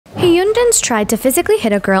netizens tried to physically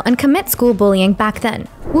hit a girl and commit school bullying back then.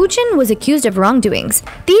 Woojin was accused of wrongdoings.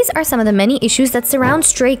 These are some of the many issues that surround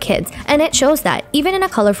Stray Kids, and it shows that, even in a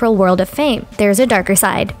colorful world of fame, there's a darker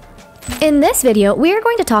side. In this video, we are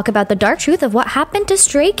going to talk about the dark truth of what happened to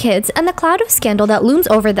Stray Kids and the cloud of scandal that looms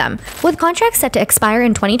over them. With contracts set to expire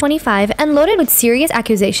in 2025 and loaded with serious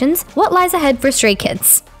accusations, what lies ahead for Stray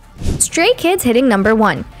Kids? Stray Kids hitting number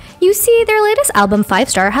 1. You see, their latest album 5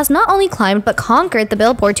 Star has not only climbed but conquered the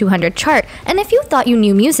Billboard 200 chart, and if you thought you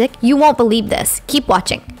knew music, you won't believe this. Keep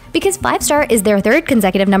watching. Because 5 Star is their 3rd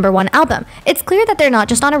consecutive number 1 album, it's clear that they're not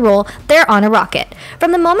just on a roll, they're on a rocket.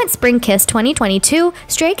 From the moment Spring Kiss 2022,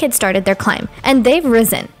 Stray Kids started their climb, and they've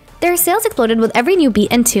risen. Their sales exploded with every new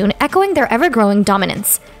beat and tune, echoing their ever-growing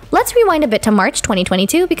dominance. Let's rewind a bit to March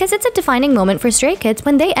 2022 because it's a defining moment for Stray Kids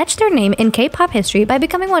when they etched their name in K-pop history by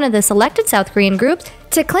becoming one of the selected South Korean groups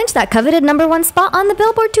to clinch that coveted number 1 spot on the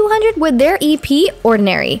Billboard 200 with their EP,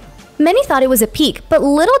 Ordinary. Many thought it was a peak, but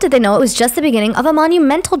little did they know it was just the beginning of a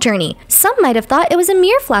monumental journey. Some might have thought it was a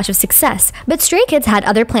mere flash of success, but Stray Kids had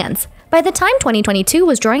other plans. By the time 2022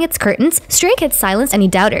 was drawing its curtains, Stray Kids silenced any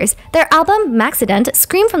doubters. Their album, Maxident,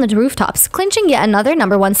 screamed from the rooftops, clinching yet another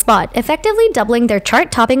number 1 spot, effectively doubling their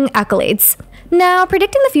chart-topping accolades. Now,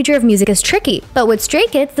 predicting the future of music is tricky, but with Stray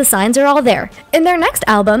Kids, the signs are all there. In their next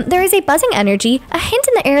album, there is a buzzing energy, a hint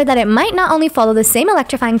in the air that it might not only follow the same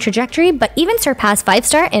electrifying trajectory, but even surpass 5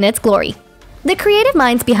 Star in its glory. The creative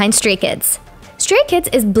minds behind Stray Kids. Stray Kids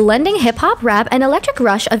is blending hip-hop, rap, and electric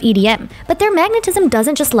rush of EDM, but their magnetism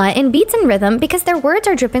doesn't just lie in beats and rhythm because their words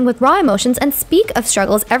are dripping with raw emotions and speak of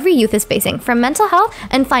struggles every youth is facing, from mental health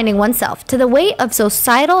and finding oneself to the weight of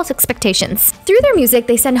societal expectations. Through their music,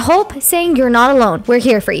 they send hope, saying, "You're not alone, we're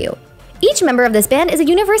here for you." Each member of this band is a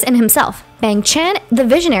universe in himself. Bang Chan, the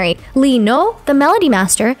visionary, Lee No, the melody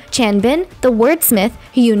master, Chan Bin, the wordsmith,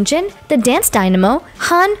 Woojin, the dance dynamo,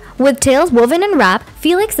 Han, with tales woven in rap,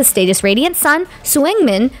 Felix, the stage's radiant son, Swing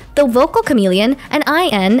Min, the vocal chameleon, and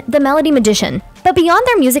IN, the melody magician. But beyond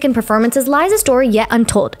their music and performances lies a story yet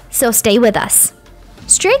untold, so stay with us.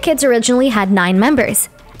 Stray Kids originally had 9 members.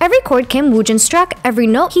 Every chord Kim Woojin struck, every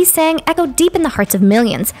note he sang echoed deep in the hearts of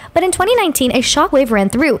millions. But in 2019, a shockwave ran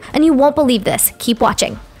through, and you won't believe this. Keep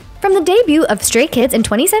watching. From the debut of Stray Kids in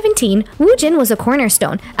 2017, Woojin was a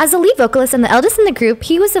cornerstone. As the lead vocalist and the eldest in the group,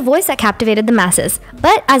 he was the voice that captivated the masses.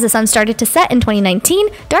 But as the sun started to set in 2019,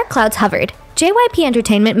 dark clouds hovered. JYP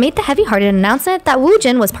Entertainment made the heavy-hearted announcement that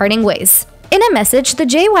Woojin was parting ways. In a message, the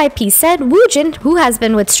JYP said Woojin, who has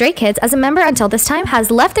been with Stray Kids as a member until this time,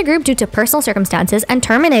 has left the group due to personal circumstances and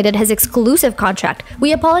terminated his exclusive contract.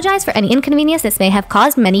 We apologize for any inconvenience this may have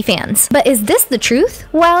caused many fans. But is this the truth?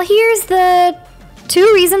 Well, here's the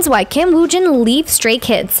 2 reasons why Kim Woojin leaves Stray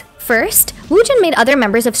Kids. First, Woojin made other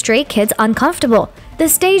members of Stray Kids uncomfortable. The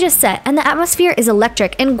stage is set and the atmosphere is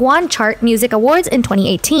electric in Gwan Chart Music Awards in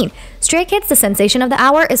 2018. Stray Kids, the sensation of the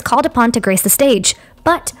hour, is called upon to grace the stage.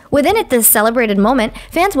 But within this celebrated moment,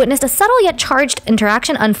 fans witnessed a subtle yet charged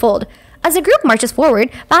interaction unfold. As the group marches forward,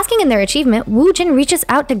 basking in their achievement, Woojin reaches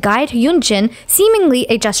out to guide Hyunjin, seemingly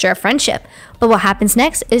a gesture of friendship. But what happens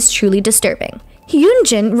next is truly disturbing.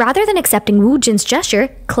 Hyunjin, rather than accepting Woojin's gesture,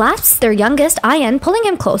 clasps their youngest, IN, pulling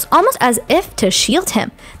him close, almost as if to shield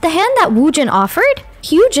him. The hand that Woojin offered?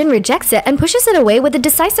 Hyunjin rejects it and pushes it away with a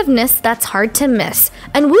decisiveness that's hard to miss.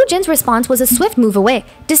 And Woojin's response was a swift move away,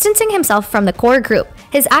 distancing himself from the core group,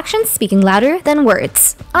 his actions speaking louder than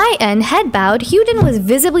words. IN, head bowed, Hyunjin was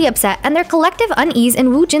visibly upset, and their collective unease in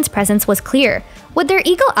Woojin's presence was clear. With their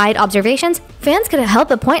eagle-eyed observations, fans couldn't help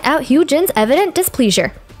but point out Hyunjin's evident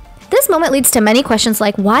displeasure. This moment leads to many questions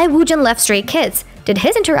like why Woojin left Stray Kids. Did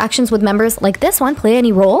his interactions with members like this one play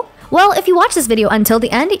any role? Well, if you watch this video until the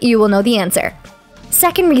end, you will know the answer.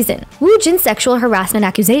 Second reason, Woojin's sexual harassment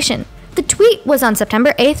accusation. The tweet was on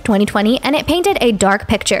September 8th, 2020, and it painted a dark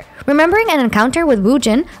picture, remembering an encounter with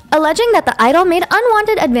Woojin, alleging that the idol made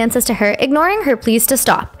unwanted advances to her, ignoring her pleas to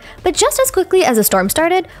stop. But just as quickly as the storm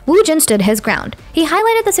started, Woojin stood his ground. He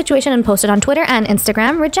highlighted the situation and posted on Twitter and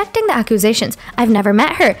Instagram, rejecting the accusations. "I've never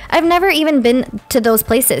met her. I've never even been to those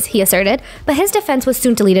places," he asserted, but his defense was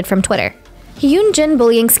soon deleted from Twitter. Hyunjin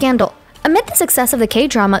bullying scandal. Amid the success of the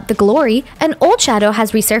K-drama The Glory, an old shadow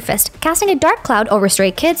has resurfaced, casting a dark cloud over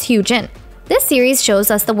Stray Kids' Woojin. This series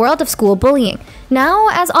shows us the world of school bullying. Now,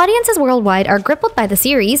 as audiences worldwide are crippled by the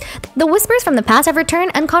series, the whispers from the past have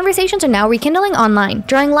returned and conversations are now rekindling online,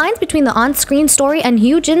 drawing lines between the on-screen story and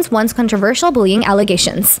Hyunjin's once controversial bullying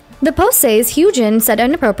allegations. The post says Hyunjin said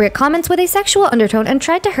inappropriate comments with a sexual undertone and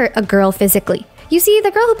tried to hurt a girl physically. You see,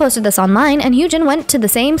 the girl who posted this online and Woojin went to the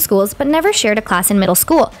same schools but never shared a class in middle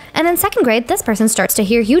school. And in 2nd grade, this person starts to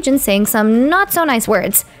hear Woojin saying some not so nice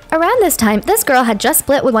words. Around this time, this girl had just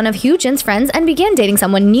split with one of Woojin's friends and began dating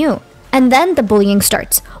someone new. And then the bullying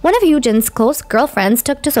starts. One of Woojin's close girlfriends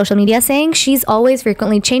took to social media saying she's always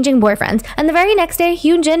frequently changing boyfriends, and the very next day,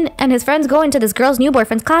 Woojin and his friends go into this girl's new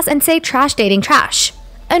boyfriend's class and say trash dating trash.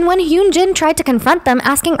 And when Woojin tried to confront them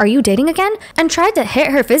asking, "Are you dating again?" and tried to hit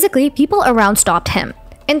her physically, people around stopped him.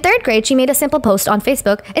 In 3rd grade, she made a simple post on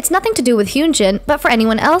Facebook. It's nothing to do with Woojin, but for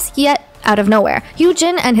anyone else, yet out of nowhere,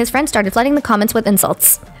 Woojin and his friends started flooding the comments with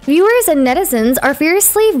insults. Viewers and netizens are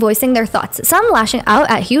fiercely voicing their thoughts, some lashing out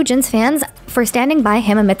at Woojin's fans for standing by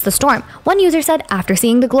him amidst the storm. One user said, "After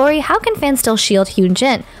seeing the glory, how can fans still shield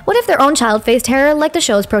Woojin? What if their own child faced terror like the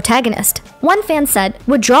show's protagonist?" One fan said,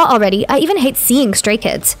 "Withdraw already, I even hate seeing Stray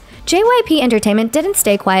Kids." JYP Entertainment didn't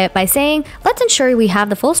stay quiet by saying, "Let's ensure we have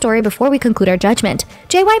the full story before we conclude our judgment."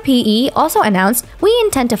 JYPE also announced, "We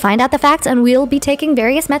intend to find out the facts and we'll be taking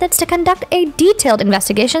various methods to conduct a detailed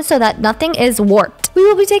investigation so that nothing is warped. We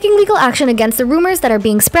will be taking legal action against the rumors that are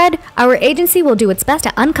being spread. Our agency will do its best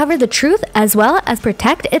to uncover the truth as well as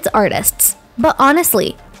protect its artists." But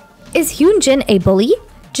honestly, is Woojin a bully?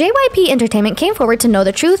 JYP Entertainment came forward to know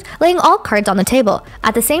the truth, laying all cards on the table.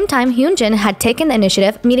 At the same time, Woojin had taken the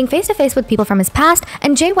initiative, meeting face-to-face with people from his past,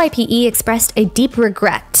 and JYPE expressed a deep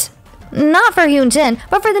regret. Not for Woojin,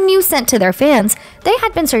 but for the news sent to their fans. They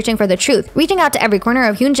had been searching for the truth, reaching out to every corner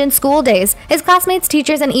of Woojin's school days, his classmates,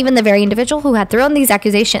 teachers, and even the very individual who had thrown these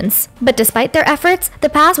accusations. But despite their efforts, the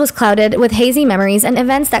past was clouded with hazy memories and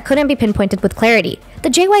events that couldn't be pinpointed with clarity. The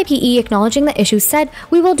JYPE, acknowledging the issue, said,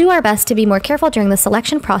 "We will do our best to be more careful during the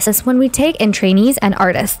selection process when we take in trainees and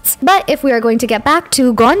artists." But if we are going to get back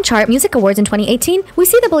to Gon Chart Music Awards in 2018, we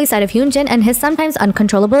see the bully side of Woojin and his sometimes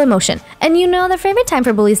uncontrollable emotion. And you know, the favorite time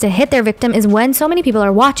for bullies to hit their victim is when so many people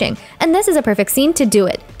are watching, and this is a perfect scene to do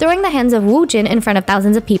it, throwing the hands of Woojin in front of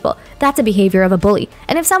thousands of people. That's a behavior of a bully,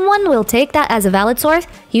 and if someone will take that as a valid source,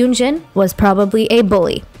 Woojin was probably a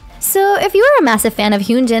bully. So if you are a massive fan of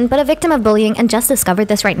Woojin but a victim of bullying and just discovered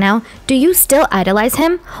this right now, do you still idolize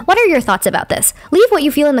him? What are your thoughts about this? Leave what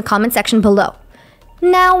you feel in the comment section below.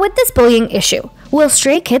 Now, with this bullying issue, will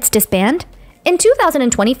Stray Kids disband? In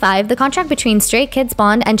 2025, the contract between Stray Kids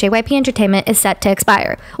Bond and JYP Entertainment is set to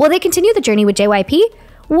expire. Will they continue the journey with JYP?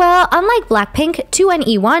 Well, unlike Blackpink,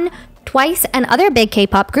 2NE1, Twice, and other big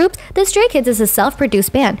K-pop groups, the Stray Kids is a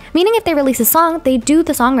self-produced band, meaning if they release a song, they do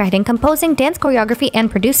the songwriting, composing, dance choreography, and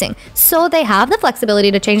producing. So they have the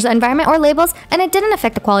flexibility to change the environment or labels, and it didn't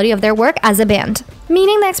affect the quality of their work as a band.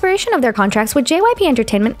 Meaning the expiration of their contracts with JYP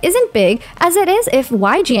Entertainment isn't big, as it is if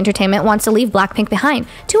YG Entertainment wants to leave Blackpink behind.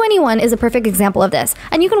 2NE1 is a perfect example of this,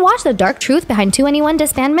 and you can watch the dark truth behind 2NE1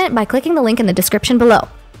 disbandment by clicking the link in the description below.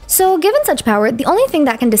 So given such power, the only thing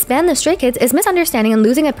that can disband the Stray Kids is misunderstanding and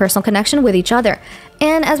losing a personal connection with each other.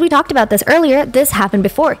 And as we talked about this earlier, this happened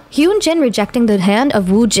before, Woojin rejecting the hand of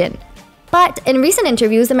Woojin. But in recent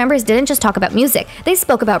interviews, the members didn't just talk about music, they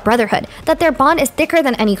spoke about brotherhood, that their bond is thicker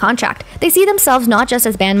than any contract. They see themselves not just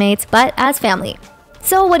as bandmates, but as family.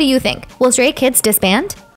 So what do you think? Will Stray Kids disband?